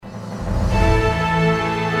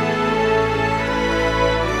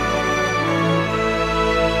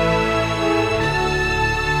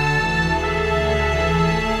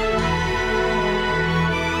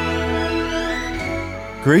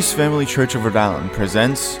Grace Family Church of Rhode Island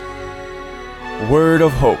presents Word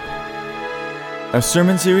of Hope, a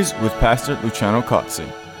sermon series with Pastor Luciano Cozzi.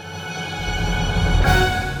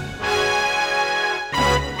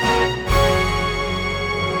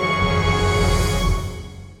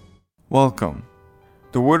 Welcome.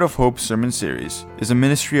 The Word of Hope sermon series is a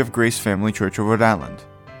ministry of Grace Family Church of Rhode Island.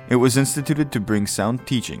 It was instituted to bring sound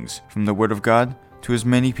teachings from the Word of God to as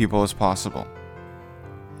many people as possible.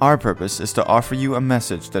 Our purpose is to offer you a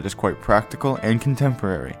message that is quite practical and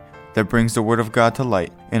contemporary, that brings the Word of God to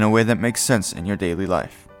light in a way that makes sense in your daily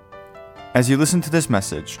life. As you listen to this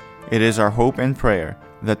message, it is our hope and prayer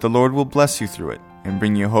that the Lord will bless you through it and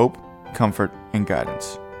bring you hope, comfort, and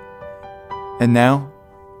guidance. And now,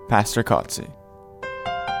 Pastor Cozzi.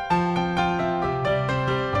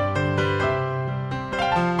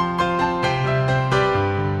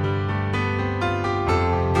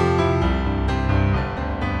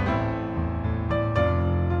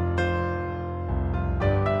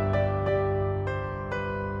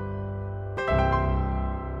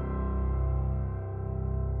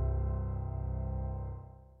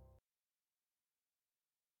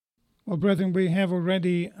 Well, brethren, we have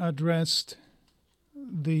already addressed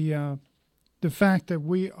the fact that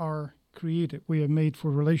we are created, we are made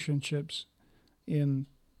for relationships in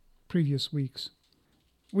previous weeks.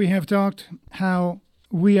 We have talked how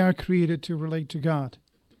we are created to relate to God.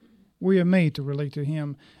 We are made to relate to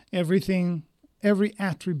Him. Every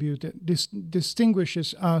attribute that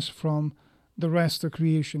distinguishes us from the rest of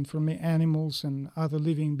creation, from the animals and other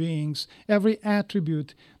living beings, every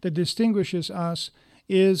attribute that distinguishes us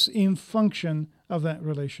is in function of that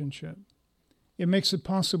relationship. It makes it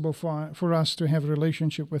possible for us to have a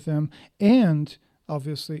relationship with them and,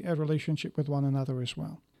 obviously, a relationship with one another as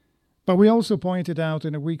well. But we also pointed out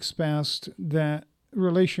in the weeks past that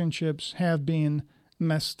relationships have been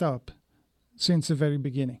messed up since the very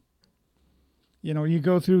beginning. You know, you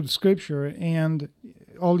go through the Scripture and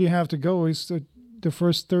all you have to go is the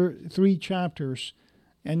first three chapters,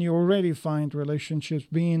 and you already find relationships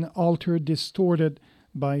being altered, distorted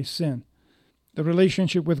by sin. The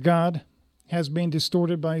relationship with God has been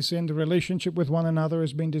distorted by sin. The relationship with one another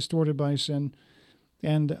has been distorted by sin.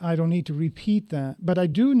 And I don't need to repeat that, but I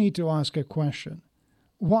do need to ask a question.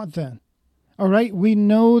 What then? All right, we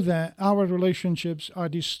know that our relationships are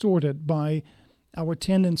distorted by our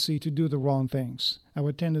tendency to do the wrong things,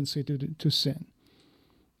 our tendency to sin.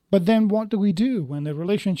 But then what do we do when the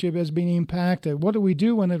relationship has been impacted? What do we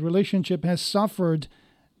do when the relationship has suffered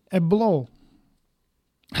a blow?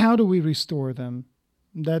 How do we restore them?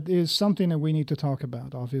 That is something that we need to talk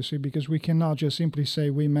about, obviously, because we cannot just simply say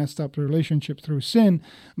we messed up the relationship through sin,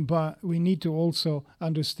 but we need to also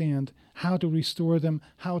understand how to restore them,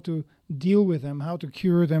 how to deal with them, how to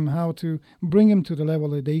cure them, how to bring them to the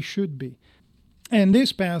level that they should be. And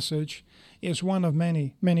this passage is one of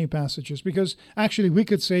many, many passages, because actually we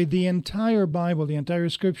could say the entire Bible, the entire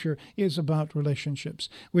Scripture is about relationships.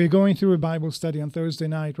 We're going through a Bible study on Thursday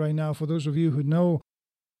night right now. For those of you who know,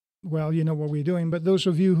 well, you know what we're doing, but those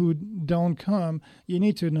of you who don't come, you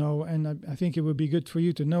need to know, and I think it would be good for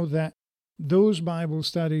you to know that those Bible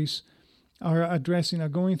studies are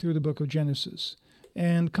going through the book of Genesis.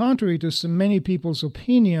 And contrary to so many people's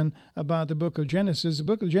opinion about the book of Genesis, the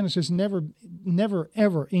book of Genesis never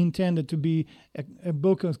ever intended to be a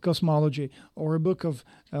book of cosmology or a book of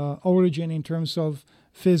origin in terms of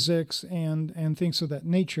physics and things of that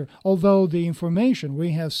nature. Although the information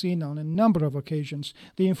we have seen on a number of occasions,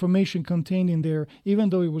 the information contained in there, even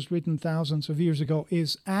though it was written thousands of years ago,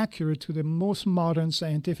 is accurate to the most modern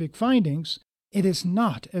scientific findings, it is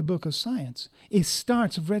not a book of science. It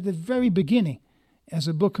starts at the very beginning as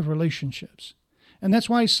a book of relationships. And that's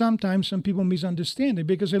why sometimes some people misunderstand it,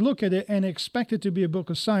 because they look at it and expect it to be a book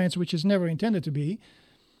of science, which is never intended to be,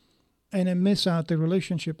 and then miss out the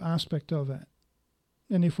relationship aspect of it.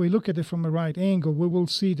 And if we look at it from a right angle, we will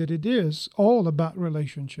see that it is all about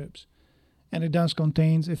relationships. And it does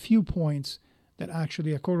contain a few points that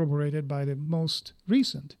actually are corroborated by the most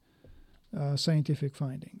recent scientific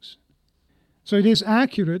findings. So it is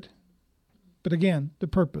accurate, but again, the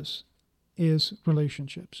purpose is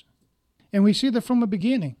relationships. And we see that from the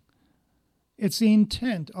beginning. It's the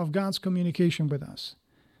intent of God's communication with us.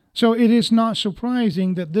 So it is not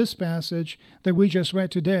surprising that this passage that we just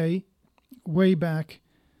read today, way back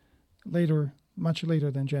later, much later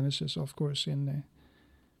than Genesis, of course, in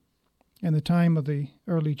the time of the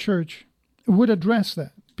early church, would address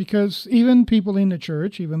that. Because even people in the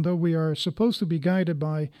church, even though we are supposed to be guided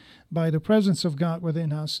by the presence of God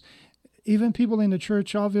within us, even people in the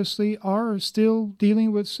church obviously are still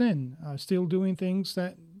dealing with sin, are still doing things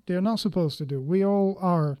that they're not supposed to do. We all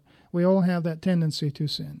are We all have that tendency to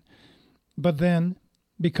sin. But then,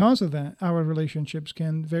 because of that, our relationships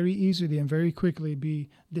can very easily and very quickly be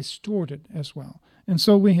distorted as well. And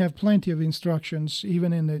so we have plenty of instructions,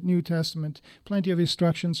 even in the New Testament, plenty of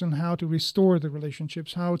instructions on how to restore the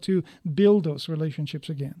relationships, how to build those relationships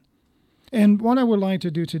again. And what I would like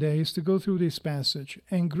to do today is to go through this passage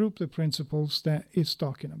and group the principles that it's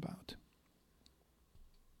talking about.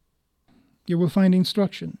 You will find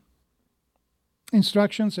instructions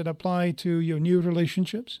that apply to your new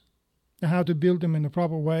relationships, how to build them in the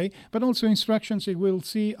proper way, but also instructions that we'll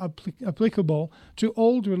see applicable to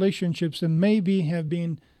old relationships that maybe have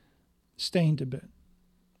been stained a bit,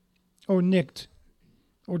 or nicked,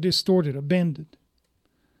 or distorted, or bended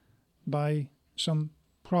by some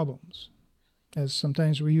problems, as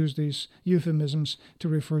sometimes we use these euphemisms to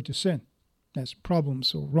refer to sin as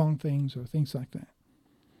problems or wrong things or things like that.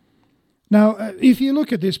 Now, if you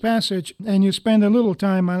look at this passage and you spend a little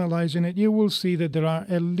time analyzing it, you will see that there are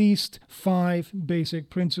at least 5 basic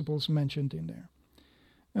principles mentioned in there.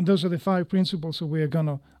 And those are the 5 principles that we are going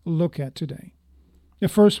to look at today. The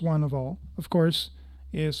first one of all, of course,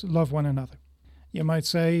 is love one another. You might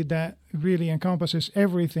say that really encompasses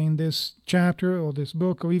everything this chapter or this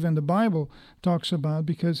book or even the Bible talks about,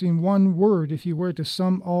 because in one word, if you were to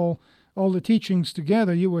sum all the teachings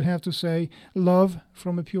together, you would have to say love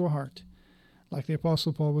from a pure heart, like the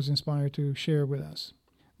Apostle Paul was inspired to share with us.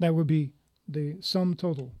 That would be the sum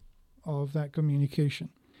total of that communication.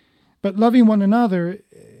 But loving one another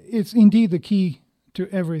is indeed the key to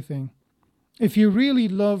everything. If you really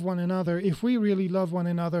love one another, if we really love one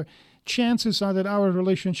another, chances are that our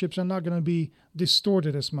relationships are not going to be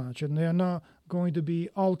distorted as much, and they are not going to be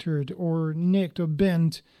altered or nicked or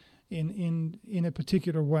bent in a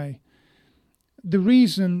particular way. The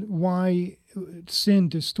reason why sin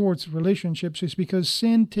distorts relationships is because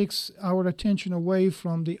sin takes our attention away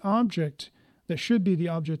from the object that should be the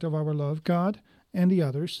object of our love, God and the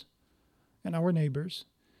others and our neighbors,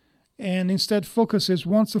 and instead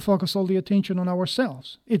wants to focus all the attention on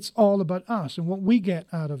ourselves. It's all about us and what we get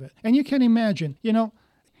out of it. And you can imagine,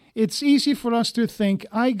 it's easy for us to think,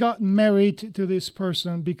 I got married to this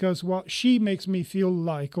person because what she makes me feel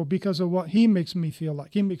like, or because of what he makes me feel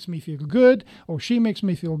like. He makes me feel good, or she makes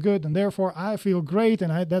me feel good, and therefore I feel great,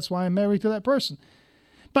 and that's why I'm married to that person.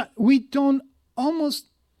 But we don't almost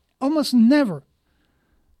never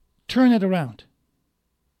turn it around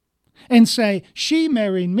and say, she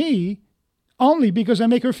married me only because I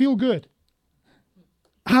make her feel good.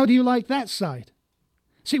 How do you like that side?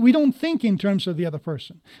 See, we don't think in terms of the other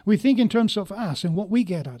person. We think in terms of us and what we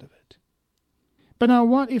get out of it. But now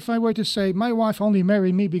what if I were to say, my wife only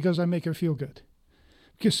married me because I make her feel good,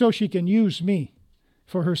 because so she can use me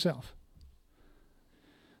for herself?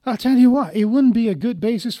 I'll tell you what, it wouldn't be a good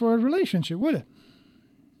basis for a relationship, would it?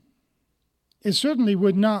 It certainly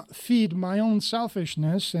would not feed my own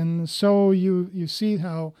selfishness, and so you see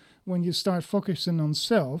how when you start focusing on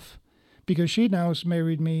self, because she now has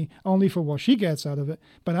married me only for what she gets out of it,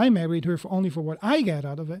 but I married her only for what I get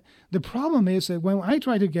out of it. The problem is that when I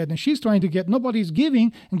try to get and she's trying to get, nobody's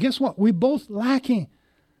giving, and guess what? We're both lacking.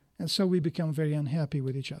 And so we become very unhappy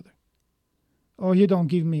with each other. Oh, you don't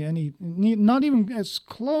give me any, not even as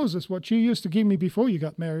close as what you used to give me before we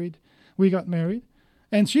got married.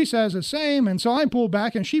 And she says the same, and so I pull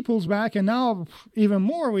back and she pulls back, and now even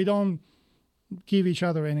more we don't give each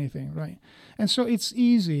other anything, right? And so it's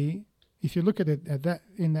easy, if you look at it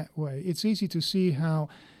in that way, it's easy to see how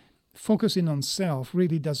focusing on self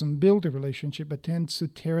really doesn't build a relationship, but tends to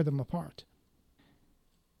tear them apart.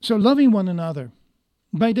 So loving one another,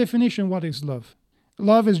 by definition, what is love?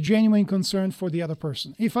 Love is genuine concern for the other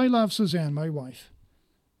person. If I love Suzanne, my wife,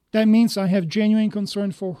 that means I have genuine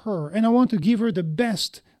concern for her, and I want to give her the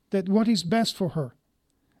best, that what is best for her.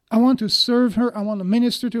 I want to serve her, I want to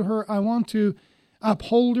minister to her, I want to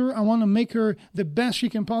uphold her, I want to make her the best she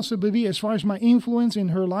can possibly be as far as my influence in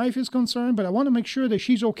her life is concerned, but I want to make sure that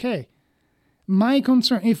she's okay. My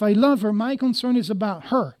concern, if I love her, my concern is about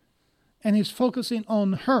her, and is focusing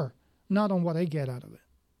on her, not on what I get out of it.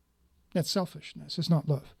 That's selfishness, it's not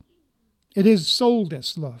love. It is sold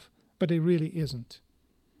as love, but it really isn't.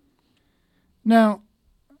 Now,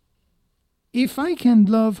 if I can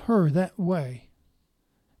love her that way,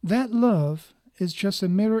 that love is just a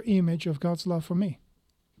mirror image of God's love for me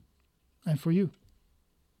and for you.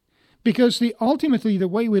 Because ultimately the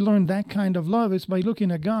way we learn that kind of love is by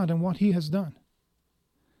looking at God and what He has done.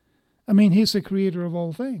 I mean, He's the creator of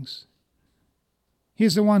all things.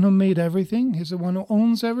 He's the one who made everything. He's the one who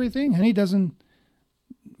owns everything. And He doesn't,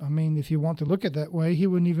 if you want to look at it that way, He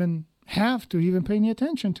wouldn't even have to even pay any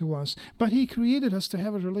attention to us. But He created us to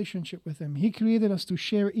have a relationship with Him. He created us to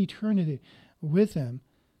share eternity with Him.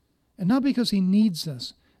 And not because He needs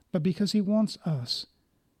us, but because He wants us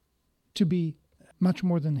to be much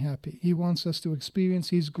more than happy. He wants us to experience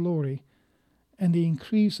His glory and the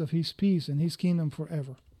increase of His peace and His kingdom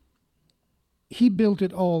forever. He built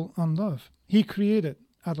it all on love. He created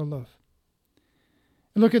out of love.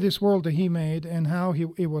 Look at this world that He made and how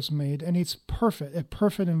it was made, and it's perfect, a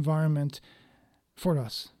perfect environment for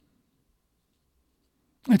us.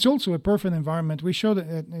 It's also a perfect environment. We showed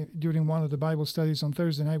it during one of the Bible studies on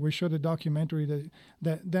Thursday night. We showed a documentary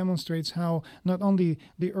that demonstrates how not only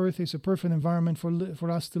the earth is a perfect environment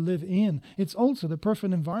for us to live in, it's also the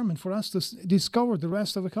perfect environment for us to discover the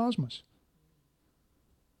rest of the cosmos.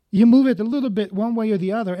 You move it a little bit one way or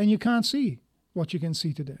the other, and you can't see what you can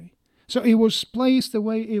see today. So it was placed the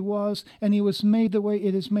way it was, and it was made the way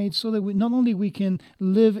it is made, so that not only we can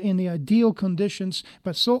live in the ideal conditions,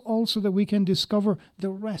 but so also that we can discover the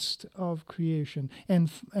rest of creation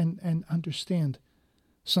and understand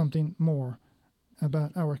something more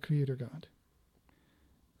about our Creator God.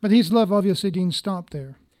 But His love obviously didn't stop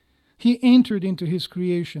there. He entered into His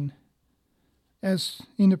creation as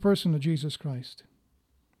in the person of Jesus Christ.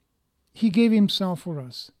 He gave Himself for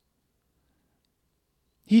us.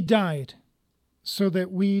 He died so that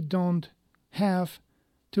we don't have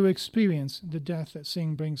to experience the death that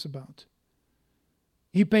sin brings about.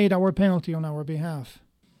 He paid our penalty on our behalf,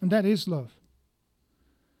 and that is love.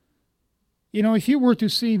 You know, if you were to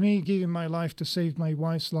see me giving my life to save my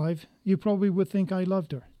wife's life, you probably would think I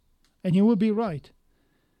loved her. And you would be right.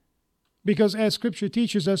 Because as Scripture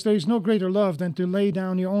teaches us, there is no greater love than to lay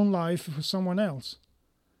down your own life for someone else.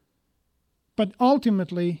 But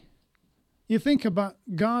ultimately, you think about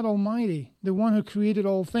God Almighty, the one who created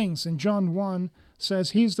all things. And John 1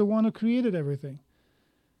 says He's the one who created everything.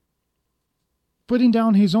 Putting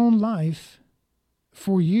down His own life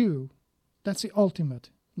for you, that's the ultimate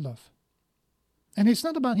love. And it's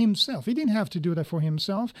not about Himself. He didn't have to do that for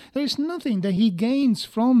Himself. There is nothing that He gains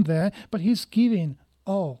from that, but He's giving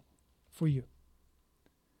all for you.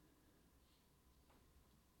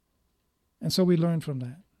 And so we learn from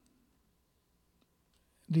that.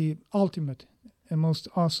 The ultimate and most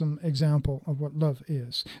awesome example of what love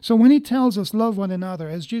is. So when He tells us love one another,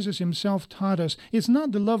 as Jesus Himself taught us, it's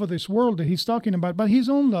not the love of this world that He's talking about, but His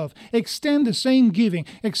own love. Extend the same giving,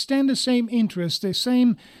 extend the same interest, the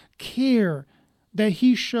same care that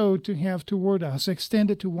He showed to have toward us, extend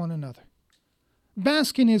it to one another.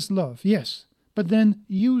 Bask in His love, yes, but then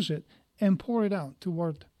use it and pour it out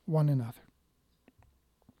toward one another.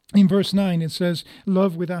 In verse 9 it says,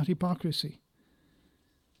 love without hypocrisy.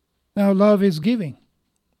 Now, love is giving,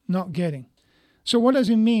 not getting. So what does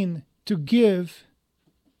it mean to give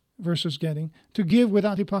versus getting? To give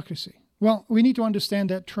without hypocrisy. Well, we need to understand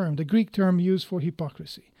that term, the Greek term used for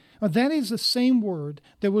hypocrisy. That is the same word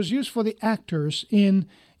that was used for the actors in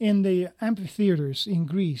the amphitheaters in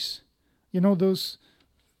Greece. You know those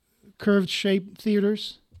curved-shaped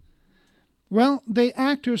theaters? Well, the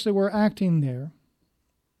actors that were acting there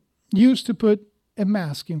used to put a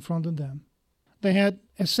mask in front of them. They had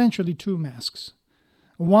essentially two masks,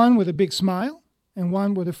 one with a big smile and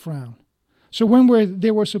one with a frown. So when they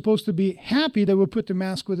were supposed to be happy, they would put the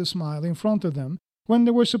mask with a smile in front of them. When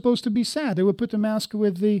they were supposed to be sad, they would put the mask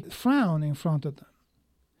with the frown in front of them.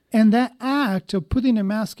 And that act of putting a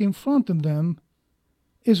mask in front of them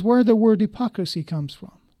is where the word hypocrisy comes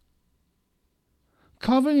from.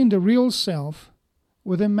 Covering the real self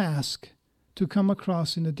with a mask to come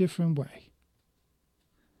across in a different way.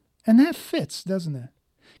 And that fits, doesn't it?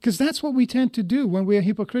 Because that's what we tend to do when we are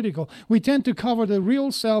hypocritical. We tend to cover the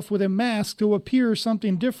real self with a mask to appear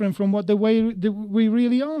something different from what the way that we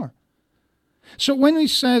really are. So when he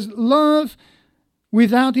says love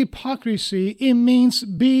without hypocrisy, it means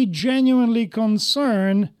be genuinely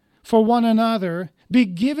concerned for one another, be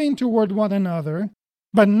giving toward one another,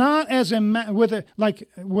 but not as like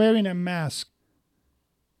wearing a mask.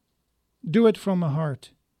 Do it from a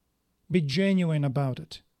heart. Be genuine about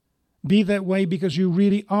it. Be that way because you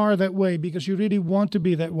really are that way, because you really want to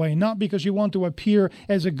be that way, not because you want to appear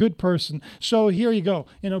as a good person. So here you go,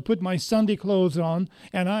 put my Sunday clothes on,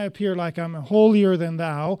 and I appear like I'm holier than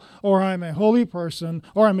thou, or I'm a holy person,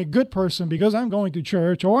 or I'm a good person because I'm going to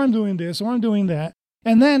church, or I'm doing this, or I'm doing that.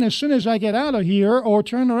 And then as soon as I get out of here or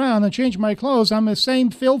turn around and change my clothes, I'm the same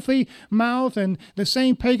filthy mouth and the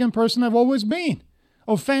same pagan person I've always been,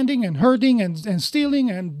 offending and hurting and stealing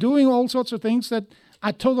and doing all sorts of things that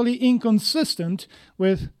are totally inconsistent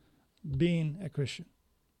with being a Christian.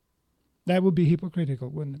 That would be hypocritical,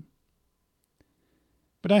 wouldn't it?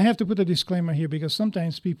 But I have to put a disclaimer here because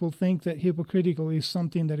sometimes people think that hypocritical is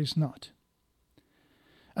something that is not.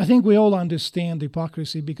 I think we all understand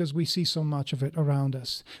hypocrisy because we see so much of it around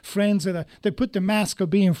us. Friends that put the mask of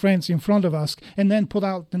being friends in front of us and then pull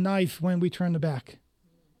out the knife when we turn the back.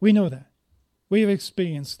 We know that. We have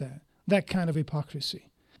experienced that kind of hypocrisy.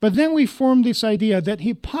 But then we form this idea that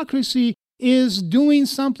hypocrisy is doing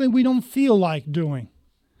something we don't feel like doing.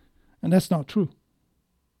 And that's not true.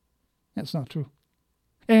 That's not true.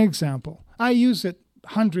 An example. I use it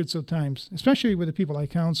hundreds of times, especially with the people I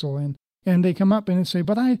counsel, and they come up and they say,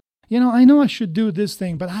 but I know I should do this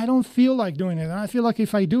thing, but I don't feel like doing it. And I feel like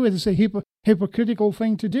if I do it, it's a hypocritical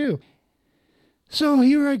thing to do. So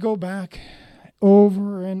here I go back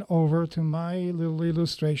over and over to my little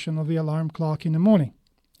illustration of the alarm clock in the morning.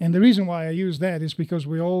 And the reason why I use that is because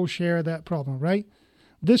we all share that problem, right?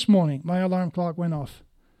 This morning, my alarm clock went off.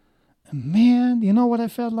 And man, you know what I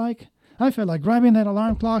felt like? I felt like grabbing that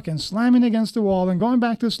alarm clock and slamming against the wall and going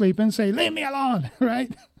back to sleep and say, leave me alone,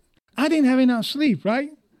 right? I didn't have enough sleep, right?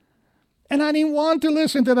 And I didn't want to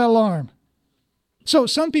listen to the alarm. So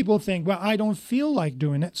some people think, well, I don't feel like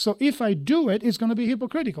doing it, so if I do it, it's going to be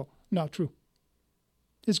hypocritical. Not true.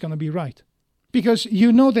 It's going to be right. Because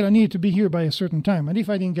you know that I need to be here by a certain time. And if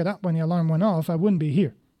I didn't get up when the alarm went off, I wouldn't be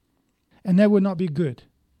here. And that would not be good.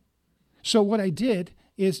 So what I did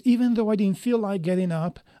is, even though I didn't feel like getting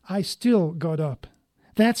up, I still got up.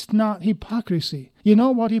 That's not hypocrisy. You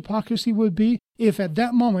know what hypocrisy would be? If at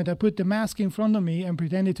that moment I put the mask in front of me and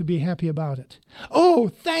pretended to be happy about it. Oh,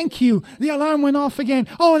 thank you. The alarm went off again.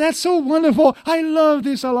 Oh, that's so wonderful. I love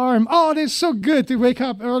this alarm. Oh, it is so good to wake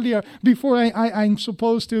up earlier before I'm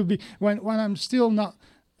supposed to be, when I'm still not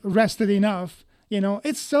rested enough.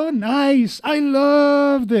 It's so nice. I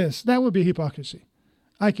love this. That would be hypocrisy.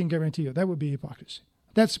 I can guarantee you that would be hypocrisy.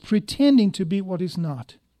 That's pretending to be what is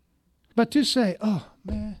not. But to say, oh,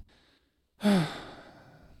 man,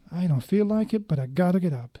 I don't feel like it, but I got to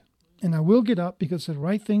get up. And I will get up because it's the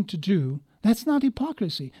right thing to do. That's not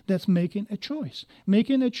hypocrisy. That's making a choice.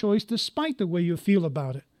 Making a choice despite the way you feel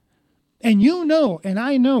about it. And you know, and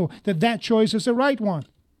I know, that choice is the right one.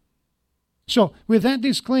 So, with that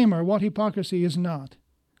disclaimer, what hypocrisy is not,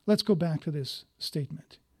 let's go back to this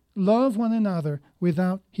statement. Love one another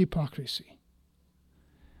without hypocrisy.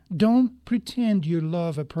 Don't pretend you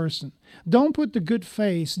love a person. Don't put the good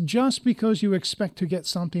face just because you expect to get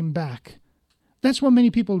something back. That's what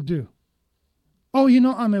many people do. Oh,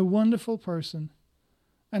 I'm a wonderful person,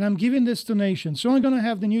 and I'm giving this donation, so I'm going to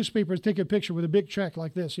have the newspapers take a picture with a big check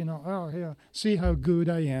like this, oh, yeah, see how good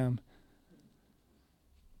I am.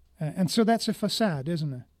 And so that's a facade,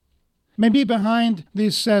 isn't it? Maybe behind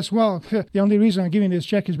this says, well, the only reason I'm giving this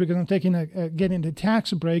check is because I'm getting the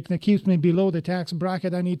tax break that keeps me below the tax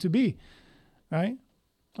bracket I need to be, right?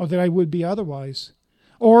 Or that I would be otherwise.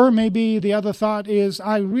 Or maybe the other thought is,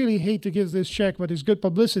 I really hate to give this check, but it's good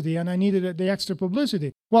publicity, and I needed the extra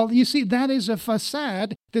publicity. Well, you see, that is a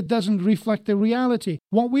facade that doesn't reflect the reality.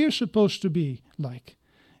 What we are supposed to be like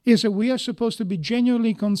is that we are supposed to be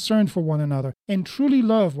genuinely concerned for one another and truly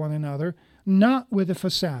love one another, not with a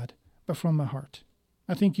facade, but from the heart.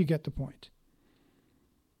 I think you get the point.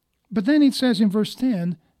 But then it says in verse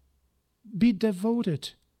 10, be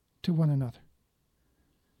devoted to one another.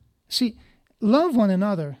 See, love one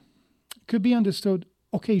another could be understood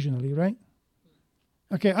occasionally, right?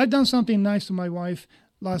 Okay, I've done something nice to my wife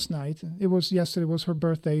last night. Yesterday was her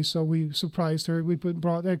birthday, so we surprised her. We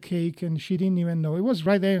brought her cake, and she didn't even know. It was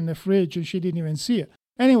right there in the fridge, and she didn't even see it.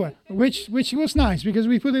 Anyway, which was nice because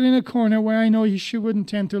we put it in a corner where I know she wouldn't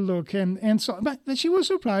tend to look, and so. But she was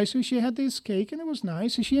surprised. So she had this cake, and it was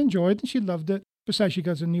nice, and she enjoyed it, and she loved it. Besides, she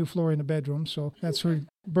got a new floor in the bedroom, so that's her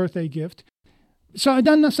birthday gift. So I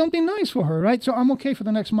done something nice for her, right? So I'm okay for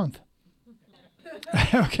the next month.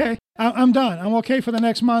 Okay, I'm done. I'm okay for the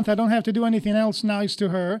next month. I don't have to do anything else nice to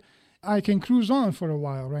her. I can cruise on for a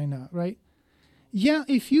while right now, right? Yeah,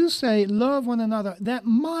 if you say love one another, that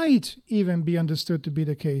might even be understood to be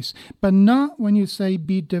the case, but not when you say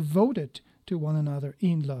be devoted to one another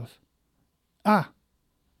in love.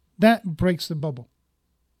 That breaks the bubble.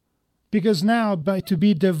 Because now, to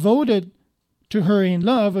be devoted to her in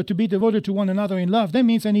love, or to be devoted to one another in love, that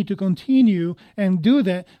means I need to continue and do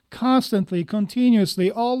that constantly,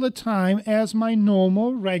 continuously, all the time as my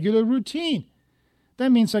normal, regular routine.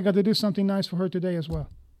 That means I got to do something nice for her today as well.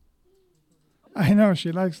 I know,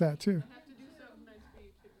 she likes that too.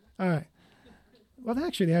 All right. Well,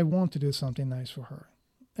 actually, I want to do something nice for her.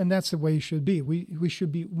 And that's the way it should be. We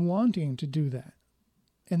should be wanting to do that.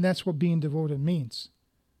 And that's what being devoted means.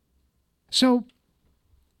 So,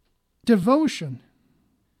 devotion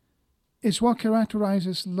is what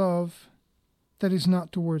characterizes love that is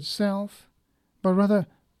not towards self, but rather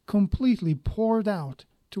completely poured out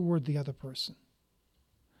toward the other person.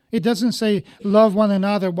 It doesn't say love one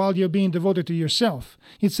another while you're being devoted to yourself.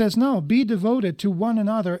 It says, no, be devoted to one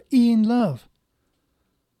another in love.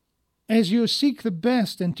 As you seek the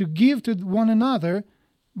best and to give to one another,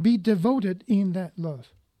 be devoted in that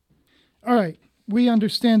love. All right, we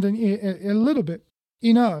understand a little bit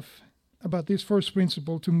enough about this first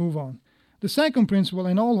principle to move on. The second principle,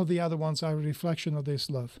 and all of the other ones, are a reflection of this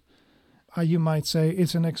love. You might say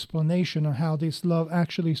it's an explanation of how this love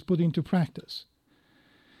actually is put into practice.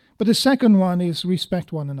 But the second one is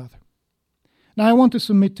respect one another. Now I want to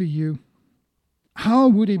submit to you, how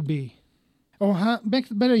would it be, or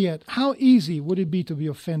better yet, how easy would it be to be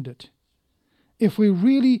offended if we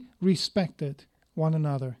really respected one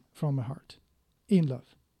another from the heart, in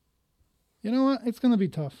love? You know what? It's going to be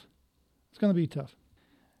tough. It's going to be tough.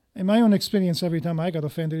 In my own experience, every time I got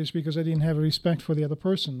offended, it's because I didn't have a respect for the other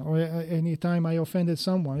person. Or any time I offended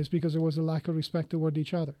someone, it's because there was a lack of respect toward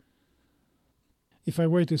each other. If I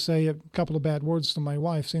were to say a couple of bad words to my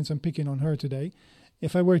wife, since I'm picking on her today,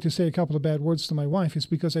 if I were to say a couple of bad words to my wife, it's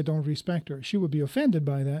because I don't respect her. She would be offended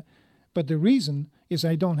by that, but the reason is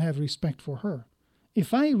I don't have respect for her.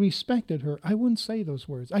 If I respected her, I wouldn't say those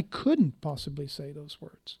words. I couldn't possibly say those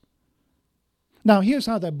words. Now, here's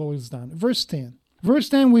how that boils down. Verse 10. Verse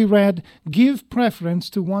 10 we read, give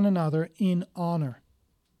preference to one another in honor.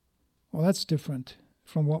 Well, that's different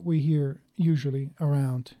from what we hear usually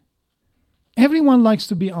around. Everyone likes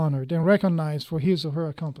to be honored and recognized for his or her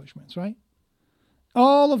accomplishments, right?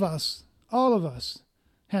 All of us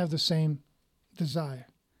have the same desire.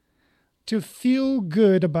 To feel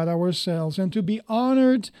good about ourselves and to be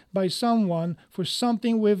honored by someone for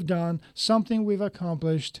something we've done, something we've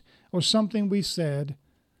accomplished, or something we said.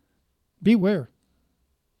 Beware,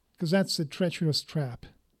 because that's a treacherous trap.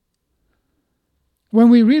 When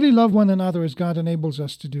we really love one another as God enables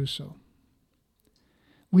us to do so,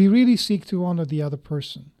 we really seek to honor the other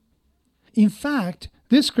person. In fact,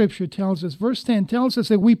 this scripture tells us, verse 10 tells us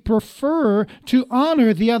that we prefer to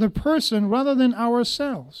honor the other person rather than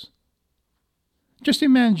ourselves. Just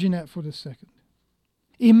imagine that for a second.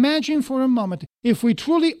 Imagine for a moment, if we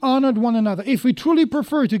truly honored one another, if we truly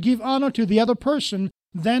prefer to give honor to the other person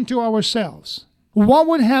than to ourselves, what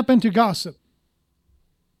would happen to gossip?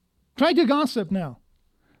 Try to gossip now.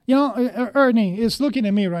 You know, Ernie is looking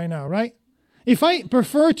at me right now, right? If I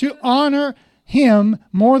prefer to honor him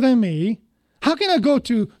more than me, how can I go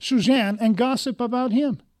to Suzanne and gossip about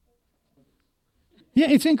him? Yeah,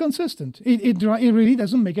 it's inconsistent. It really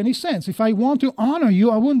doesn't make any sense. If I want to honor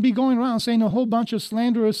you, I wouldn't be going around saying a whole bunch of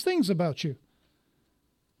slanderous things about you.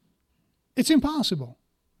 It's impossible.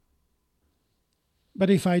 But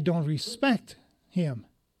if I don't respect him,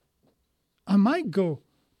 I might go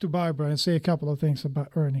to Barbara and say a couple of things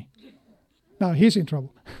about Ernie. Now, he's in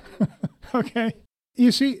trouble. Okay?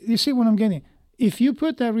 You see what I'm getting? If you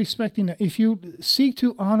put that respect in, if you seek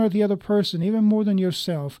to honor the other person even more than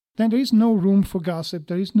yourself, then there is no room for gossip,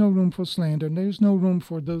 there is no room for slander, there is no room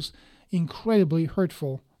for those incredibly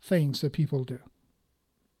hurtful things that people do,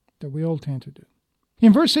 that we all tend to do.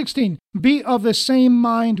 In verse 16, be of the same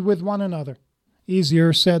mind with one another.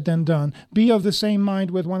 Easier said than done. Be of the same mind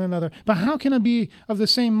with one another. But how can I be of the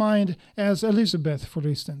same mind as Elizabeth, for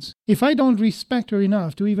instance, if I don't respect her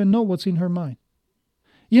enough to even know what's in her mind?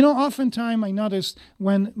 You know, oftentimes I noticed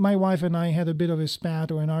when my wife and I had a bit of a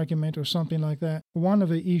spat or an argument or something like that, one of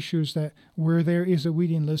the issues that were there is that we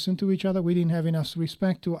didn't listen to each other. We didn't have enough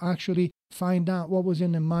respect to actually find out what was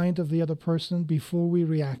in the mind of the other person before we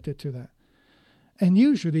reacted to that. And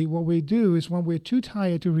usually what we do is when we're too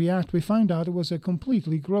tired to react, we find out it was a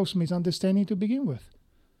completely gross misunderstanding to begin with.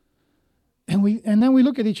 And then we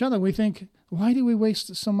look at each other, we think, why did we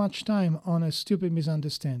waste so much time on a stupid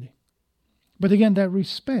misunderstanding? But again, that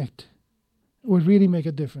respect would really make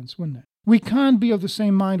a difference, wouldn't it? We can't be of the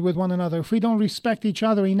same mind with one another if we don't respect each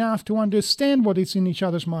other enough to understand what is in each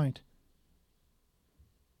other's mind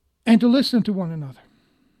and to listen to one another.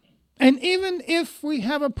 And even if we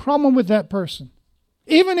have a problem with that person,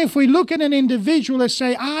 even if we look at an individual and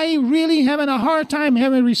say, I really having a hard time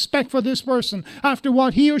having respect for this person after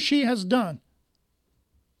what he or she has done.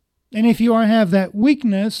 And if you have that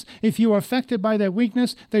weakness, if you are affected by that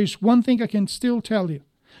weakness, there's one thing I can still tell you.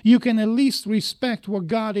 You can at least respect what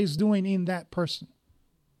God is doing in that person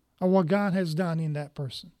or what God has done in that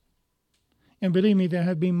person. And believe me, there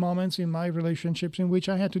have been moments in my relationships in which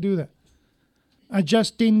I had to do that. I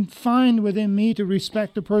just didn't find within me to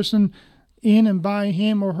respect the person in and by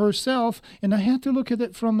him or herself, and I had to look at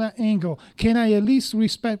it from that angle. Can I at least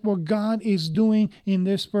respect what God is doing in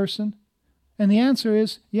this person? And the answer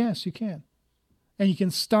is, yes, you can. And you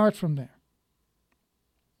can start from there.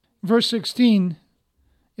 Verse 16,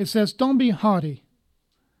 it says, don't be haughty,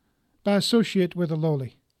 but associate with the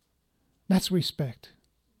lowly. That's respect.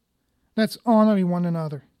 That's honoring one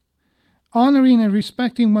another. Honoring and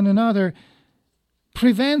respecting one another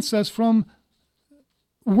prevents us from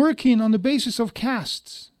working on the basis of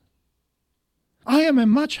castes. I am a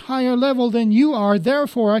much higher level than you are,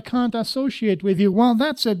 therefore I can't associate with you. Well,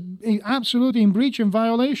 that's absolutely in breach and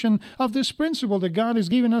violation of this principle that God has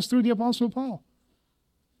given us through the Apostle Paul.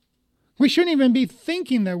 We shouldn't even be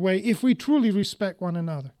thinking that way if we truly respect one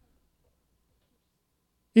another.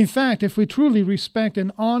 In fact, if we truly respect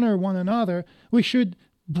and honor one another, we should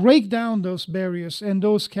break down those barriers and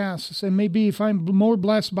those castes. And maybe if I'm more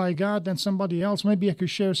blessed by God than somebody else, maybe I could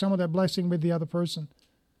share some of that blessing with the other person.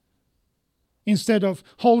 Instead of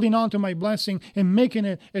holding on to my blessing and making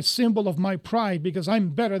it a symbol of my pride because I'm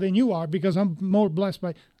better than you are, because I'm more blessed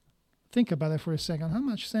by... Think about it for a second. How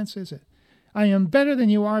much sense is it? I am better than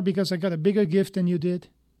you are because I got a bigger gift than you did.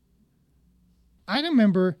 I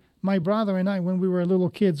remember my brother and I, when we were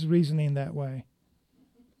little kids, reasoning that way.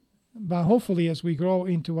 But hopefully as we grow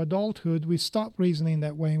into adulthood, we stop reasoning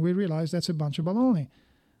that way and we realize that's a bunch of baloney.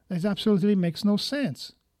 That absolutely makes no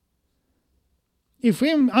sense. If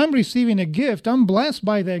I'm receiving a gift, I'm blessed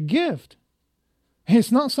by that gift.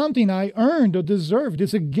 It's not something I earned or deserved.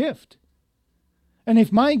 It's a gift. And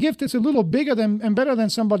if my gift is a little bigger and better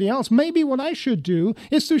than somebody else, maybe what I should do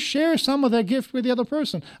is to share some of that gift with the other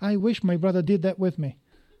person. I wish my brother did that with me.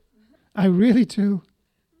 I really do.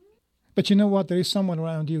 But you know what? There is someone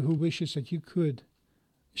around you who wishes that you could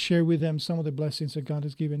share with them some of the blessings that God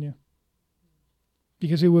has given you.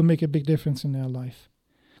 Because it will make a big difference in their life.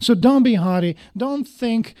 So don't be haughty. Don't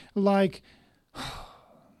think like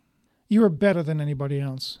you're better than anybody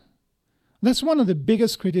else. That's one of the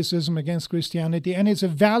biggest criticisms against Christianity, and it's a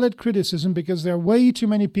valid criticism because there are way too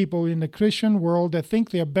many people in the Christian world that think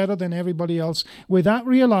they're better than everybody else without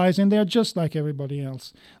realizing they're just like everybody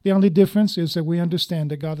else. The only difference is that we understand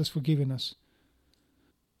that God has forgiven us.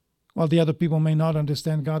 While the other people may not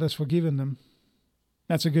understand God has forgiven them.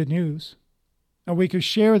 That's a good news. And we could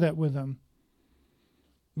share that with them.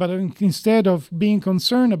 But instead of being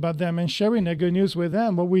concerned about them and sharing that good news with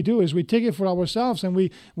them, what we do is we take it for ourselves and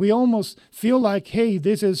we almost feel like, hey,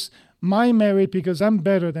 this is my merit because I'm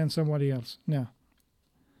better than somebody else. No.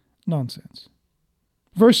 Nonsense.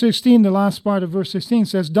 Verse 16, the last part of verse 16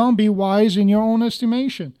 says, don't be wise in your own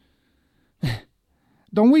estimation.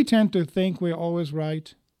 Don't we tend to think we're always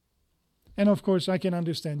right? And of course, I can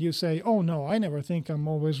understand. You say, oh no, I never think I'm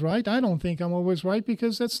always right. I don't think I'm always right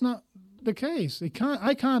because that's not the case.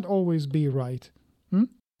 I can't always be right.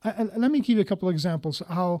 Let me give you a couple of examples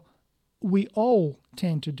how we all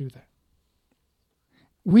tend to do that.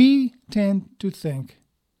 We tend to think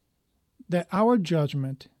that our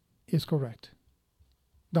judgment is correct,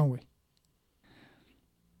 don't we?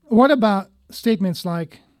 What about statements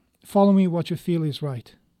like, follow me what you feel is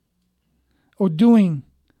right, or doing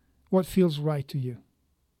what feels right to you?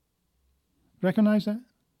 Recognize that?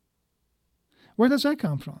 Where does that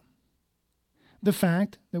come from? The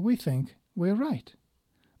fact that we think we're right.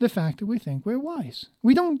 The fact that we think we're wise.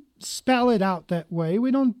 We don't spell it out that way. We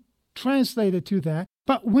don't translate it to that.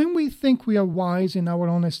 But when we think we are wise in our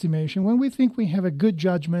own estimation, when we think we have a good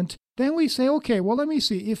judgment, then we say, okay, well, let me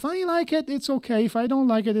see. If I like it, it's okay. If I don't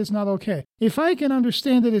like it, it's not okay. If I can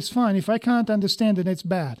understand it, it's fine. If I can't understand it, it's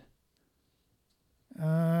bad.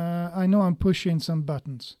 I know I'm pushing some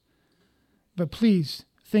buttons. But please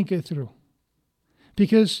think it through.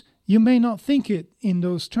 Because you may not think it in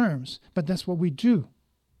those terms, but that's what we do,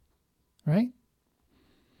 right?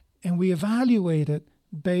 And we evaluate it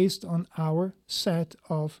based on our set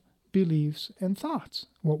of beliefs and thoughts.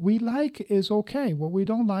 What we like is okay. What we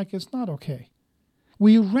don't like is not okay.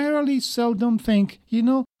 We rarely, seldom think,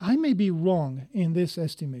 I may be wrong in this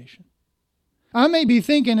estimation. I may be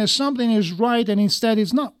thinking that something is right and instead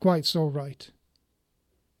it's not quite so right.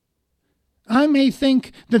 I may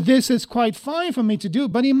think that this is quite fine for me to do,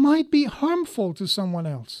 but it might be harmful to someone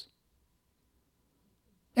else.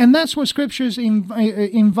 And that's what scriptures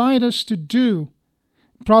invite us to do.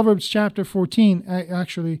 Proverbs chapter 14,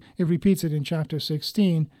 actually it repeats it in chapter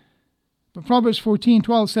 16. But Proverbs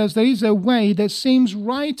 14:12 says, there is a way that seems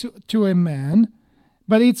right to a man,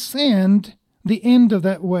 but its end, the end of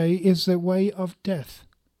that way, is the way of death.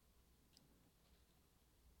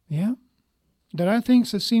 Yeah? There are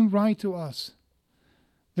things that seem right to us.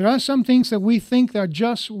 There are some things that we think are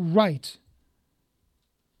just right.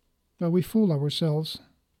 But we fool ourselves,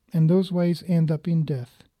 and those ways end up in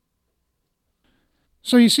death.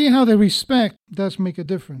 So you see how the respect does make a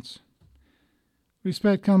difference.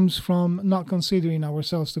 Respect comes from not considering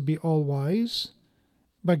ourselves to be all wise,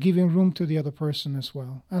 but giving room to the other person as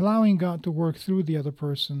well, allowing God to work through the other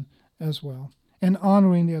person as well, and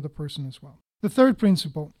honoring the other person as well. The third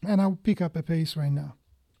principle, and I'll pick up a pace right now.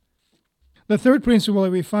 The third principle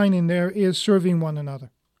that we find in there is serving one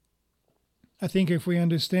another. I think if we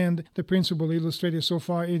understand the principle illustrated so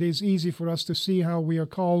far, it is easy for us to see how we are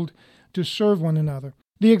called to serve one another.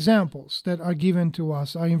 The examples that are given to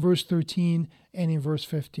us are in verse 13 and in verse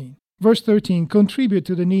 15. Verse 13, contribute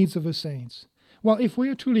to the needs of the saints. Well, if we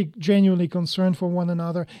are truly genuinely concerned for one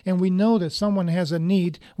another and we know that someone has a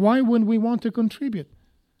need, why wouldn't we want to contribute?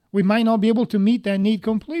 We might not be able to meet that need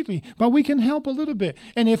completely, but we can help a little bit.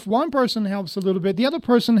 And if one person helps a little bit, the other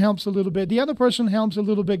person helps a little bit, the other person helps a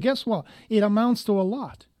little bit, guess what? It amounts to a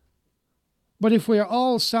lot. But if we are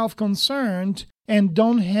all self-concerned and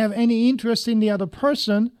don't have any interest in the other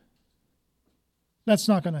person, that's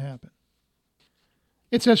not going to happen.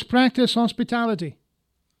 It says practice hospitality.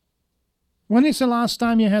 When is the last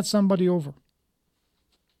time you had somebody over?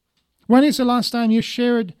 When is the last time you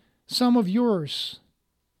shared some of yours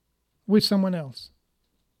with someone else?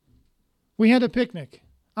 We had a picnic.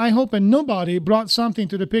 I hope that nobody brought something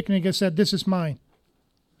to the picnic and said, this is mine.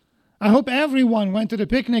 I hope everyone went to the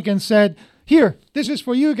picnic and said, here, this is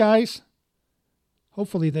for you guys.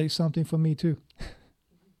 Hopefully there's something for me too.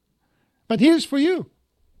 But here's for you.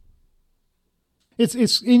 It's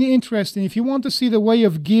interesting. If you want to see the way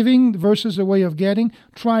of giving versus the way of getting,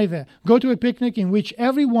 try that. Go to a picnic in which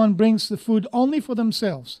everyone brings the food only for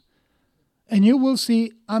themselves. And you will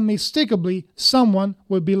see unmistakably someone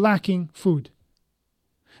will be lacking food.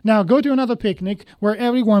 Now go to another picnic where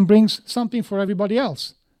everyone brings something for everybody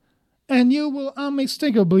else. And you will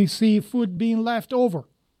unmistakably see food being left over.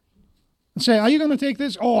 And say, are you going to take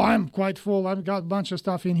this? Oh, I'm quite full. I've got a bunch of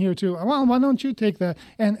stuff in here too. Well, why don't you take that?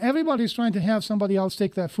 And everybody's trying to have somebody else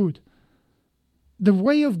take that food. The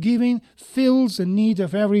way of giving fills the need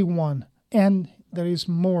of everyone. And there is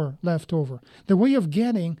more left over. The way of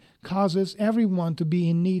getting causes everyone to be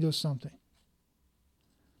in need of something.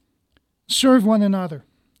 Serve one another.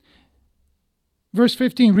 Verse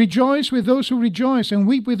 15, rejoice with those who rejoice and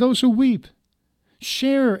weep with those who weep.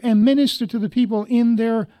 Share and minister to the people in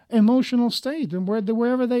their emotional state and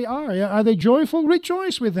wherever they are. Are they joyful?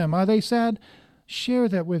 Rejoice with them. Are they sad? Share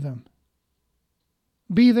that with them.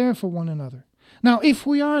 Be there for one another. Now, if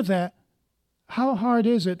we are that, how hard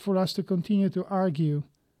is it for us to continue to argue,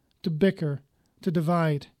 to bicker, to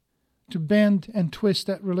divide, to bend and twist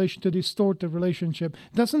that relation, to distort the relationship?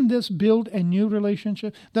 Doesn't this build a new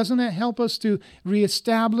relationship? Doesn't that help us to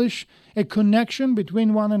reestablish a connection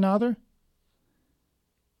between one another?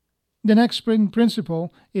 The next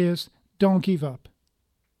principle is don't give up.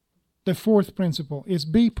 The fourth principle is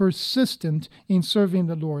be persistent in serving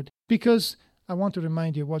the Lord. Because I want to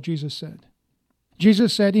remind you what Jesus said.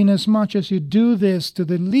 Jesus said, inasmuch as you do this to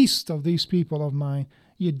the least of these people of mine,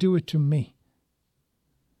 you do it to me.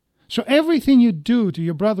 So everything you do to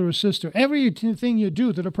your brother or sister, everything you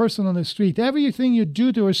do to the person on the street, everything you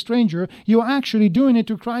do to a stranger, you're actually doing it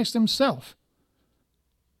to Christ himself.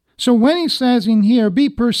 So when he says in here, be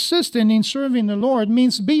persistent in serving the Lord,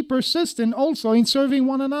 means be persistent also in serving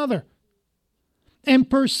one another. And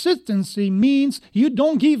persistency means you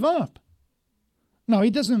don't give up. No,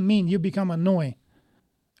 it doesn't mean you become annoying.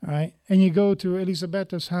 All right? And you go to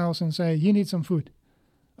Elisabetta's house and say, you need some food.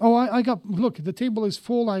 Oh, look, the table is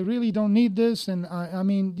full. I really don't need this. And I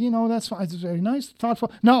mean, that's fine. It's very nice,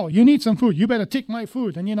 thoughtful. No, you need some food. You better take my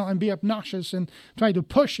food and be obnoxious and try to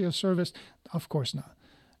push your service. Of course not.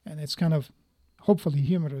 And it's kind of hopefully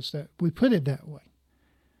humorous that we put it that way.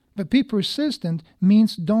 But be persistent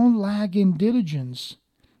means don't lag in diligence.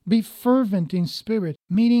 Be fervent in spirit,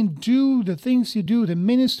 meaning do the things you do, the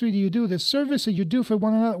ministry that you do, the service that you do for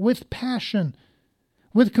one another with passion,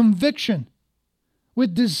 with conviction,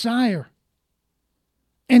 with desire.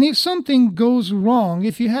 And if something goes wrong,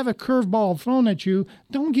 if you have a curveball thrown at you,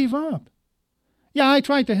 don't give up. Yeah, I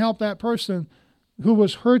tried to help that person who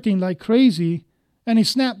was hurting like crazy, and he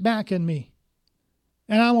snapped back at me.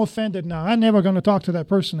 And I'm offended now. I'm never going to talk to that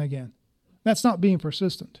person again. That's not being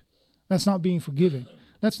persistent. That's not being forgiving.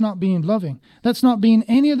 That's not being loving. That's not being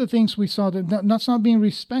any of the things we saw. That's not being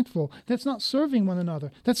respectful. That's not serving one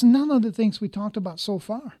another. That's none of the things we talked about so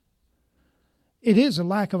far. It is a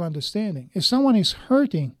lack of understanding. If someone is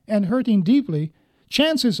hurting and hurting deeply,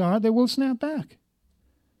 chances are they will snap back.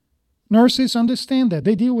 Nurses understand that.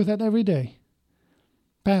 They deal with that every day.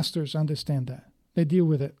 Pastors understand that. They deal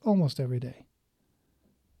with it almost every day.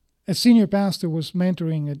 A senior pastor was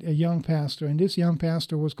mentoring a young pastor, and this young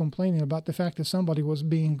pastor was complaining about the fact that somebody was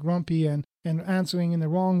being grumpy and and answering in the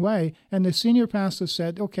wrong way. And the senior pastor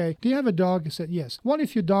said, okay, do you have a dog? He said, yes. What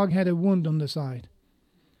if your dog had a wound on the side?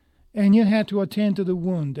 And you had to attend to the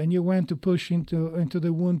wound, and you went to push into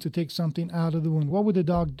the wound to take something out of the wound. What would the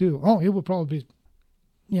dog do? Oh, it would probably,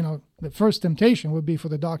 the first temptation would be for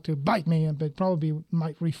the dog to bite me, but probably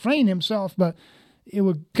might refrain himself, but it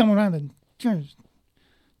would come around and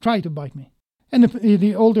try to bite me. And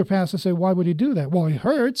the older pastor said, why would he do that? Well, it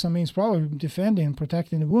hurts. I mean, he's probably defending and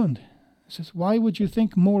protecting the wound. He says, why would you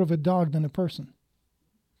think more of a dog than a person?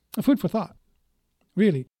 A food for thought,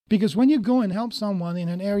 really. Because when you go and help someone in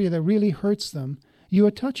an area that really hurts them, you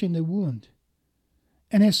are touching the wound.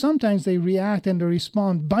 And as sometimes they react and they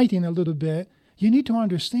respond biting a little bit, you need to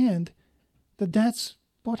understand that that's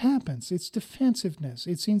what happens. It's defensiveness.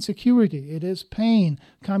 It's insecurity. It is pain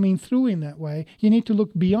coming through in that way. You need to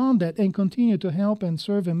look beyond that and continue to help and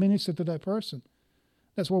serve and minister to that person.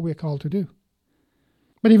 That's what we're called to do.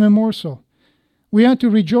 But even more so, we are to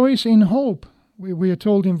rejoice in hope, we are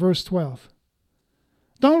told in verse 12.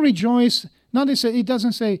 Don't rejoice, it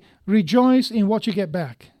doesn't say rejoice in what you get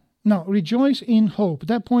back. No, rejoice in hope.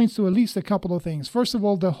 That points to at least a couple of things. First of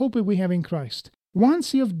all, the hope that we have in Christ.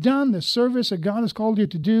 Once you have done the service that God has called you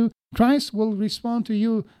to do, Christ will respond to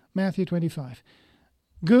you, Matthew 25.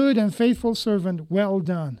 Good and faithful servant, well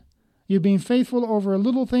done. You've been faithful over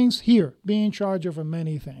little things. Here, be in charge over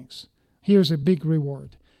many things. Here's a big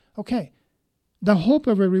reward. Okay. The hope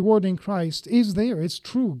of a reward in Christ is there. It's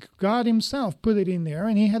true. God himself put it in there,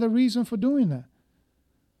 and he had a reason for doing that.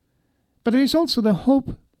 But there is also the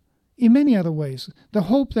hope in many other ways. The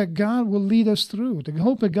hope that God will lead us through. The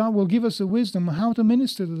hope that God will give us the wisdom on how to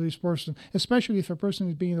minister to this person, especially if a person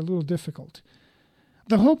is being a little difficult.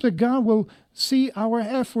 The hope that God will see our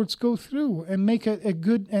efforts go through and make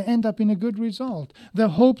end up in a good result. The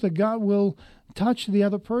hope that God will touch the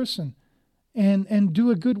other person and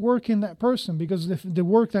do a good work in that person, because the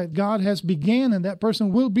work that God has began in that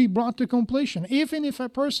person will be brought to completion. Even if a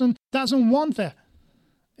person doesn't want that,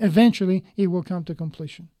 eventually it will come to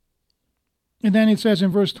completion. And then it says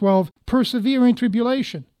in verse 12, persevere in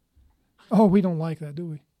tribulation. Oh, we don't like that, do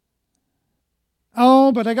we?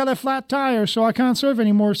 Oh, but I got a flat tire, so I can't serve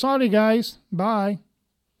anymore. Sorry, guys. Bye.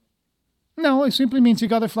 No, it simply means you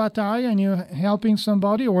got a flat tire and you're helping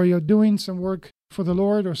somebody, or you're doing some work for the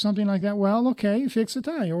Lord or something like that. Well, okay, fix the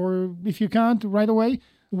tire. Or if you can't right away,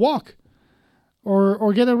 walk.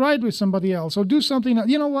 Or get a ride with somebody else. Or do something.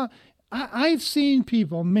 You know what? I've seen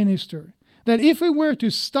people minister that if it were to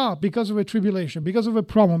stop because of a tribulation, because of a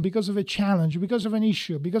problem, because of a challenge, because of an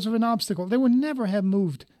issue, because of an obstacle, they would never have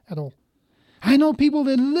moved at all. I know people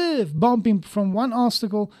that live bumping from one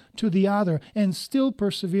obstacle to the other and still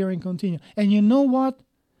persevere and continue. And you know what?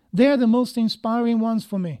 They're the most inspiring ones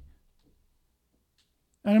for me.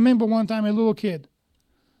 I remember one time a little kid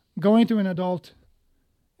going to an adult,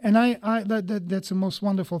 and that's the most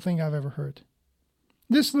wonderful thing I've ever heard.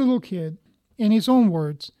 This little kid, in his own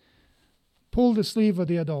words, pulled the sleeve of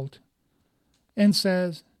the adult and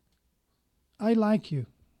says, I like you.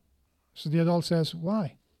 So the adult says,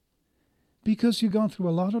 why? Because you've gone through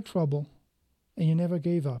a lot of trouble and you never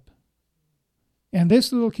gave up. And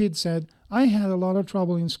this little kid said, I had a lot of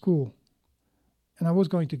trouble in school and I was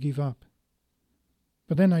going to give up.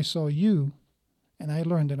 But then I saw you and I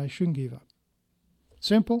learned that I shouldn't give up.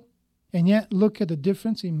 Simple, and yet look at the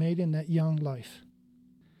difference he made in that young life.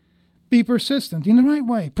 Be persistent in the right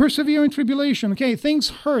way. Persevere in tribulation. Okay, things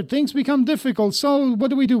hurt. Things become difficult. So what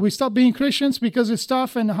do? We stop being Christians because it's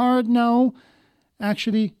tough and hard? No.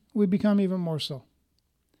 Actually, we become even more so.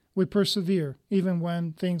 We persevere even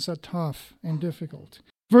when things are tough and difficult.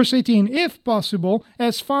 Verse 18, if possible,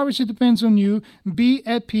 as far as it depends on you, be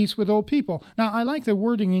at peace with all people. Now, I like the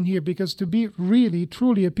wording in here because to be really,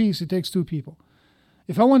 truly at peace, it takes two people.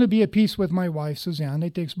 If I want to be at peace with my wife, Suzanne,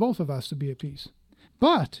 it takes both of us to be at peace.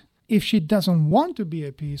 But if she doesn't want to be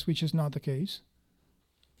at peace, which is not the case,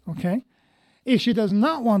 okay? If she does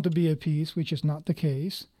not want to be at peace, which is not the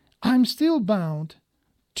case, I'm still bound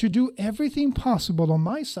to do everything possible on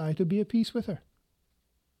my side to be at peace with her.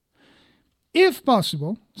 If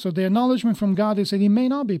possible, so the acknowledgement from God is that it may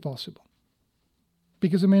not be possible,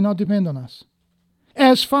 because it may not depend on us.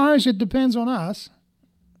 As far as it depends on us,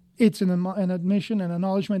 it's an admission and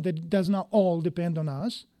acknowledgement that it does not all depend on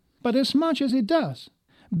us, but as much as it does,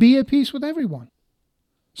 be at peace with everyone.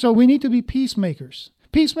 So we need to be peacemakers.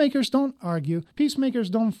 Peacemakers don't argue. Peacemakers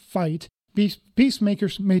don't fight.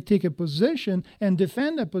 Peacemakers may take a position and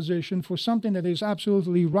defend a position for something that is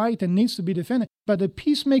absolutely right and needs to be defended. But the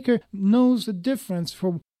peacemaker knows the difference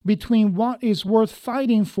between what is worth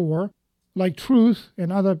fighting for, like truth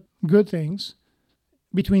and other good things,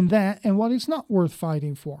 between that and what is not worth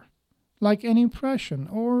fighting for, like an impression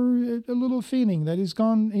or a little feeling that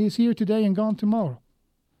is here today and gone tomorrow.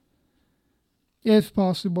 If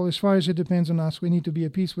possible, as far as it depends on us, we need to be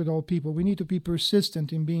at peace with all people. We need to be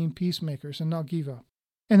persistent in being peacemakers and not give up.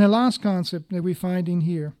 And the last concept that we find in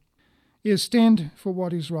here is stand for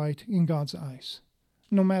what is right in God's eyes,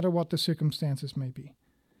 no matter what the circumstances may be.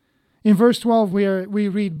 In verse 12, we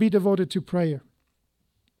read, be devoted to prayer.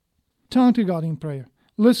 Talk to God in prayer.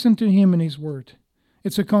 Listen to Him and His Word.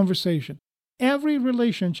 It's a conversation. Every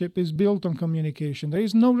relationship is built on communication. There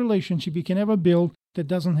is no relationship you can ever build that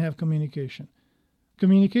doesn't have communication.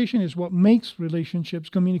 Communication is what makes relationships.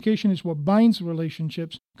 Communication is what binds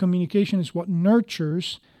relationships. Communication is what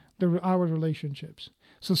nurtures our relationships.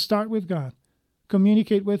 So start with God.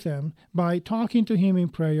 Communicate with Him by talking to Him in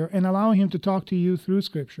prayer and allowing Him to talk to you through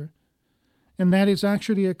Scripture. And that is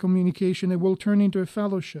actually a communication that will turn into a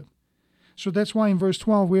fellowship. So that's why in verse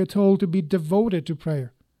 12 we are told to be devoted to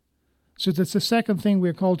prayer. So that's the second thing we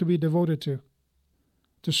are called to be devoted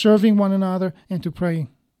to serving one another and to praying.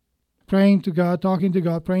 Praying to God, talking to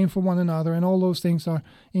God, praying for one another, and all those things are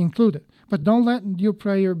included. But don't let your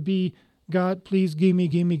prayer be, God, please give me,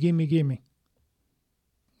 give me, give me, give me.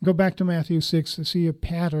 Go back to Matthew 6 to see a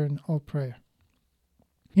pattern of prayer.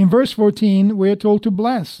 In verse 14, we are told to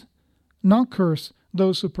bless, not curse,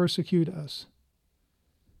 those who persecute us.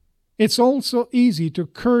 It's also easy to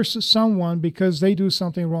curse someone because they do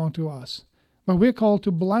something wrong to us. But we're called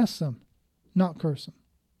to bless them, not curse them.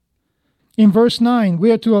 In verse 9, we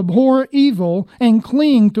are to abhor evil and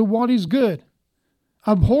cling to what is good.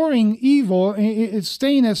 Abhorring evil is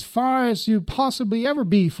staying as far as you possibly ever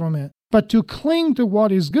be from it. But to cling to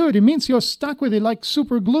what is good, it means you're stuck with it like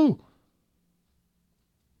super glue.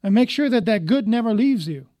 And make sure that good never leaves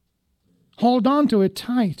you. Hold on to it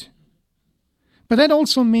tight. But that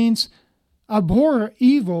also means abhor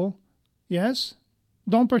evil, yes.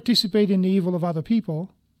 Don't participate in the evil of other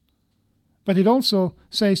people. But it also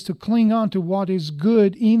says to cling on to what is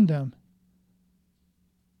good in them.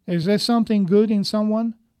 Is there something good in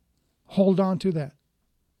someone? Hold on to that.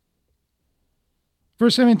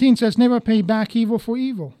 Verse 17 says, never pay back evil for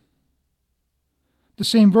evil. The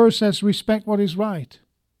same verse says, respect what is right.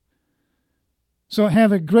 So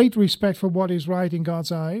have a great respect for what is right in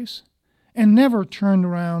God's eyes, and never turn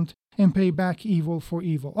around and pay back evil for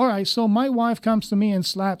evil. All right, so my wife comes to me and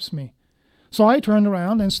slaps me. So I turn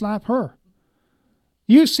around and slap her.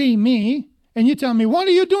 You see me, and you tell me, what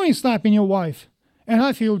are you doing slapping your wife? And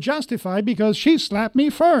I feel justified because she slapped me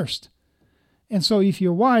first. And so if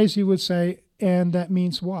you're wise, you would say, and that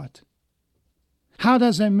means what? How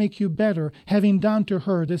does that make you better, having done to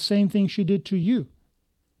her the same thing she did to you?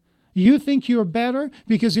 You think you're better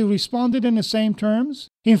because you responded in the same terms?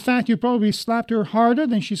 In fact, you probably slapped her harder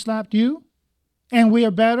than she slapped you? And we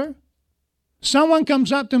are better? Someone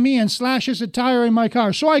comes up to me and slashes a tire in my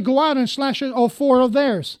car, so I go out and slash all four of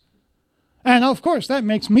theirs. And of course, that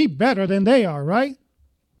makes me better than they are, right?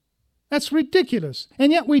 That's ridiculous.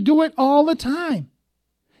 And yet we do it all the time.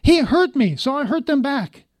 He hurt me, so I hurt them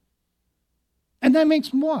back. And that makes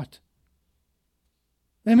what?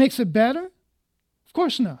 That makes it better? Of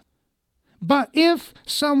course not. But if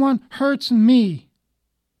someone hurts me,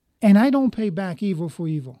 and I don't pay back evil for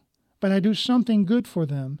evil, but I do something good for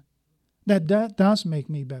them, that does make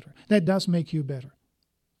me better. That does make you better.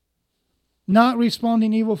 Not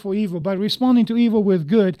responding evil for evil, but responding to evil with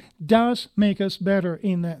good does make us better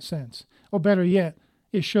in that sense. Or better yet,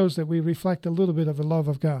 it shows that we reflect a little bit of the love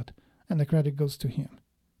of God, and the credit goes to Him.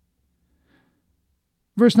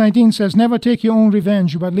 Verse 19 says, never take your own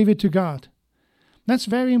revenge, but leave it to God. That's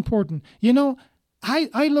very important. You know,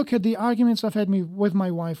 I look at the arguments I've had with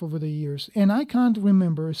my wife over the years, and I can't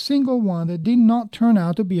remember a single one that did not turn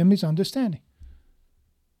out to be a misunderstanding.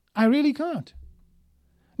 I really can't.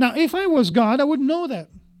 Now, if I was God, I would know that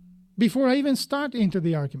before I even start into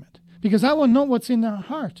the argument, because I would know what's in her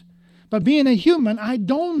heart. But being a human, I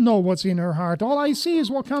don't know what's in her heart. All I see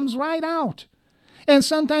is what comes right out. And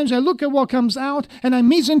sometimes I look at what comes out, and I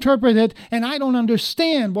misinterpret it, and I don't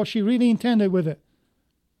understand what she really intended with it.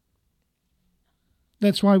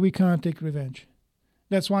 That's why we can't take revenge.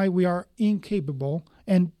 That's why we are incapable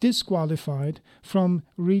and disqualified from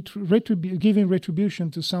giving retribution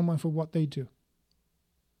to someone for what they do.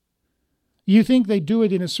 You think they do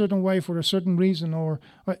it in a certain way for a certain reason,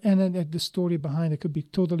 and then the story behind it could be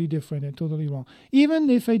totally different and totally wrong. Even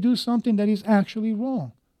if they do something that is actually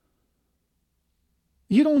wrong.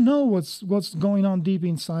 You don't know what's going on deep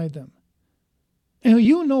inside them. And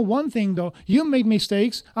you know one thing, though. You made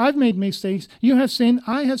mistakes. I've made mistakes. You have sinned.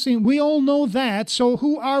 I have sinned. We all know that. So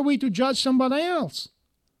who are we to judge somebody else?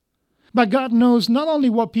 But God knows not only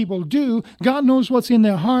what people do, God knows what's in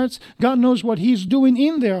their hearts. God knows what He's doing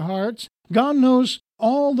in their hearts. God knows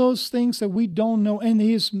all those things that we don't know, and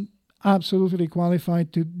He is absolutely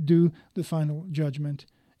qualified to do the final judgment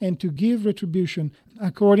and to give retribution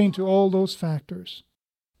according to all those factors.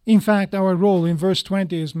 In fact, our role in verse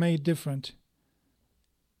 20 is made different.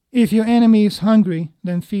 If your enemy is hungry,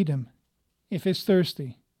 then feed him. If he's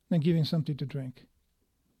thirsty, then give him something to drink.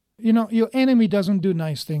 You know, your enemy doesn't do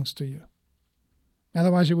nice things to you.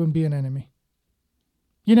 Otherwise, you wouldn't be an enemy.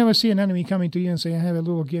 You never see an enemy coming to you and say, I have a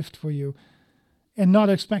little gift for you, and not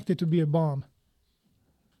expect it to be a bomb.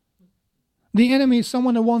 The enemy is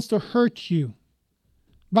someone that wants to hurt you.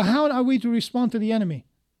 But how are we to respond to the enemy?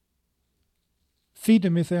 Feed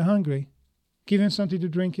them if they're hungry. Give them something to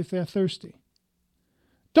drink if they're thirsty.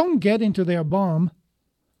 Don't get into their bomb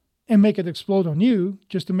and make it explode on you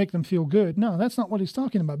just to make them feel good. No, that's not what he's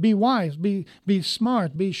talking about. Be wise, be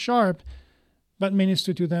smart, be sharp, but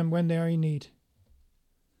minister to them when they are in need.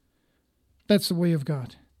 That's the way of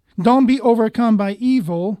God. Don't be overcome by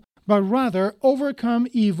evil, but rather overcome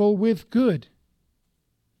evil with good.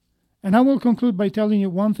 And I will conclude by telling you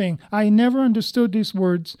one thing. I never understood these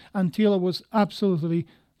words until I was absolutely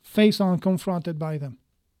face-on confronted by them.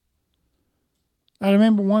 I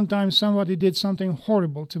remember one time somebody did something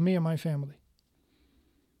horrible to me and my family.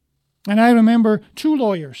 And I remember 2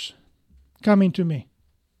 lawyers coming to me.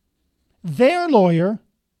 Their lawyer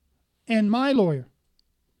and my lawyer.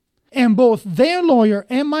 And both their lawyer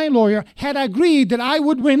and my lawyer had agreed that I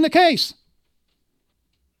would win the case.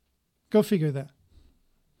 Go figure that.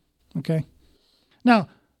 Okay? Now,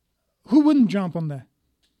 who wouldn't jump on that?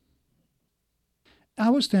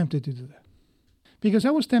 I was tempted to do that. Because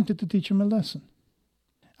I was tempted to teach them a lesson.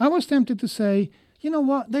 I was tempted to say, you know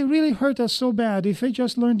what, they really hurt us so bad. If they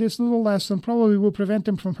just learned this little lesson, probably will prevent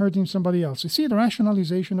them from hurting somebody else. You see the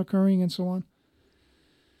rationalization occurring and so on?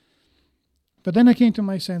 But then I came to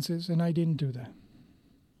my senses and I didn't do that.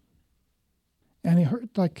 And it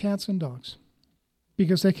hurt like cats and dogs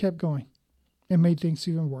because they kept going and made things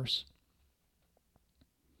even worse.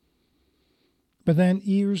 But then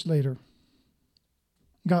years later,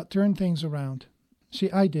 God turned things around. See,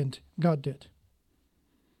 I didn't. God did.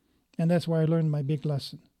 And that's why I learned my big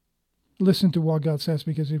lesson. Listen to what God says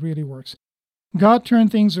because it really works. God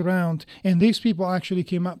turned things around, and these people actually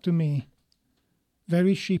came up to me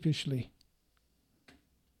very sheepishly.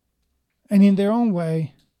 And in their own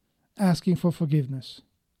way, asking for forgiveness.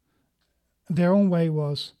 Their own way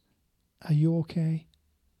was, are you okay?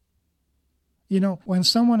 You know, when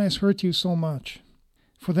someone has hurt you so much,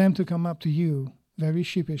 for them to come up to you very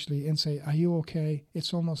sheepishly and say, are you okay?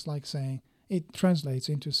 It's almost like saying, it translates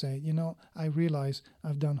into saying, you know, I realize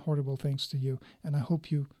I've done horrible things to you, and I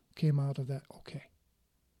hope you came out of that okay.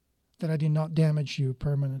 That I did not damage you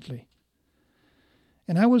permanently.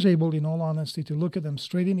 And I was able, in all honesty, to look at them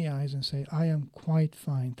straight in the eyes and say, I am quite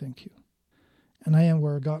fine, thank you. And I am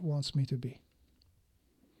where God wants me to be.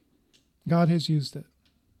 God has used it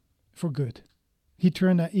for good. He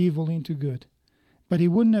turned that evil into good. But He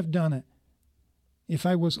wouldn't have done it if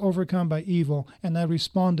I was overcome by evil and I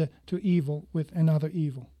responded to evil with another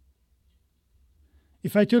evil.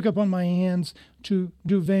 If I took upon my hands to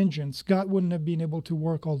do vengeance, God wouldn't have been able to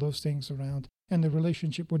work all those things around, and the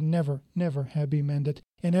relationship would never have been mended.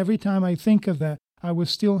 And every time I think of that, I would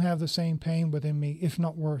still have the same pain within me, if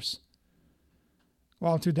not worse.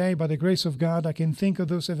 While today, by the grace of God, I can think of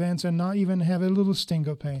those events and not even have a little sting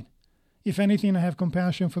of pain. If anything, I have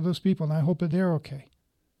compassion for those people, and I hope that they're okay.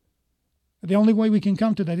 The only way we can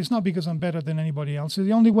come to that is not because I'm better than anybody else.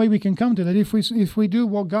 The only way we can come to that if we do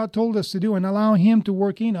what God told us to do and allow Him to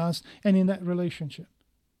work in us and in that relationship.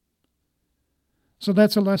 So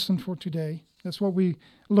that's a lesson for today. That's what we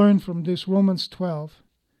learned from this Romans 12.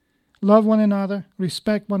 Love one another,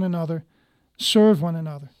 respect one another, serve one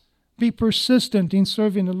another. Be persistent in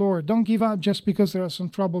serving the Lord. Don't give up just because there are some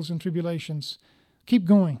troubles and tribulations. Keep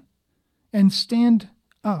going and stand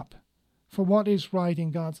up for what is right in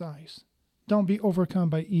God's eyes. Don't be overcome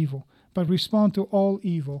by evil, but respond to all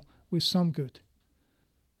evil with some good.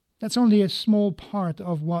 That's only a small part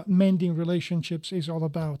of what mending relationships is all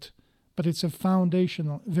about, but it's a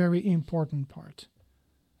foundational, very important part.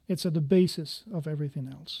 It's at the basis of everything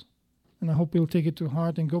else. And I hope you'll take it to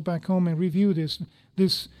heart and go back home and review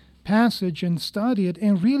this passage and study it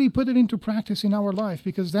and really put it into practice in our life,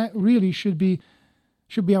 because that really should be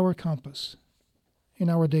our compass in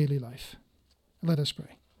our daily life. Let us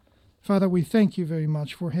pray. Father, we thank you very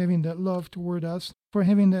much for having that love toward us, for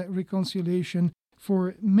having that reconciliation,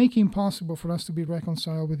 for making possible for us to be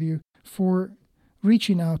reconciled with you, for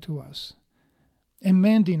reaching out to us and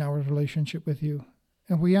mending our relationship with you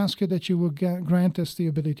And we ask you that you will grant us the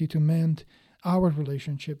ability to mend our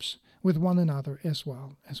relationships with one another as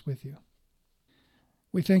well as with you.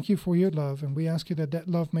 We thank you for your love, and we ask you that that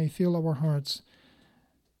love may fill our hearts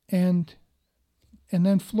and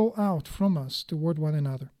then flow out from us toward one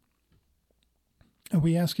another. And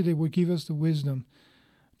we ask you that you would give us the wisdom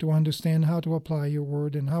to understand how to apply your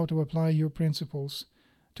word and how to apply your principles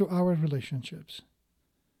to our relationships.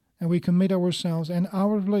 And we commit ourselves and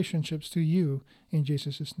our relationships to you in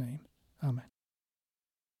Jesus' name. Amen.